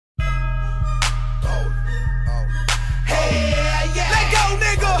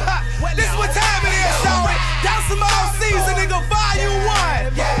some all season, nigga, volume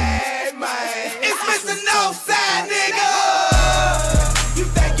 1. Yeah, man. It's Mr. Nawf side, nigga. You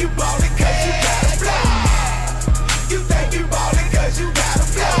think you ballin' cause you got a fly. You think you ballin' cause you got a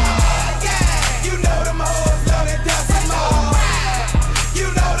fly. You know them hoes love and dust some more. You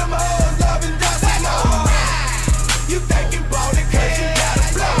know them hoes love and dust some more. You think you ballin' cause you got a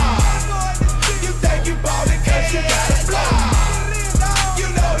fly. You think you ballin' cause you got a fly. You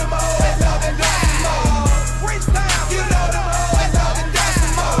know them hoes love and dust some more. You know them hoes love and dust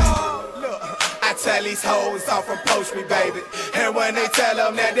some more. Look, I tell these hoes off and post me, baby. And when they tell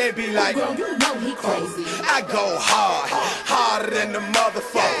them that, they be like, Girl, you know he crazy. I go hard, harder than the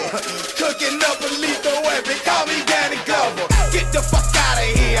motherfucker. Cooking up a lethal weapon, call me Danny Glover. Get the fuck out of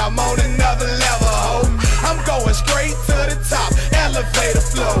here, I'm on another level, ho. I'm going straight to the top, elevator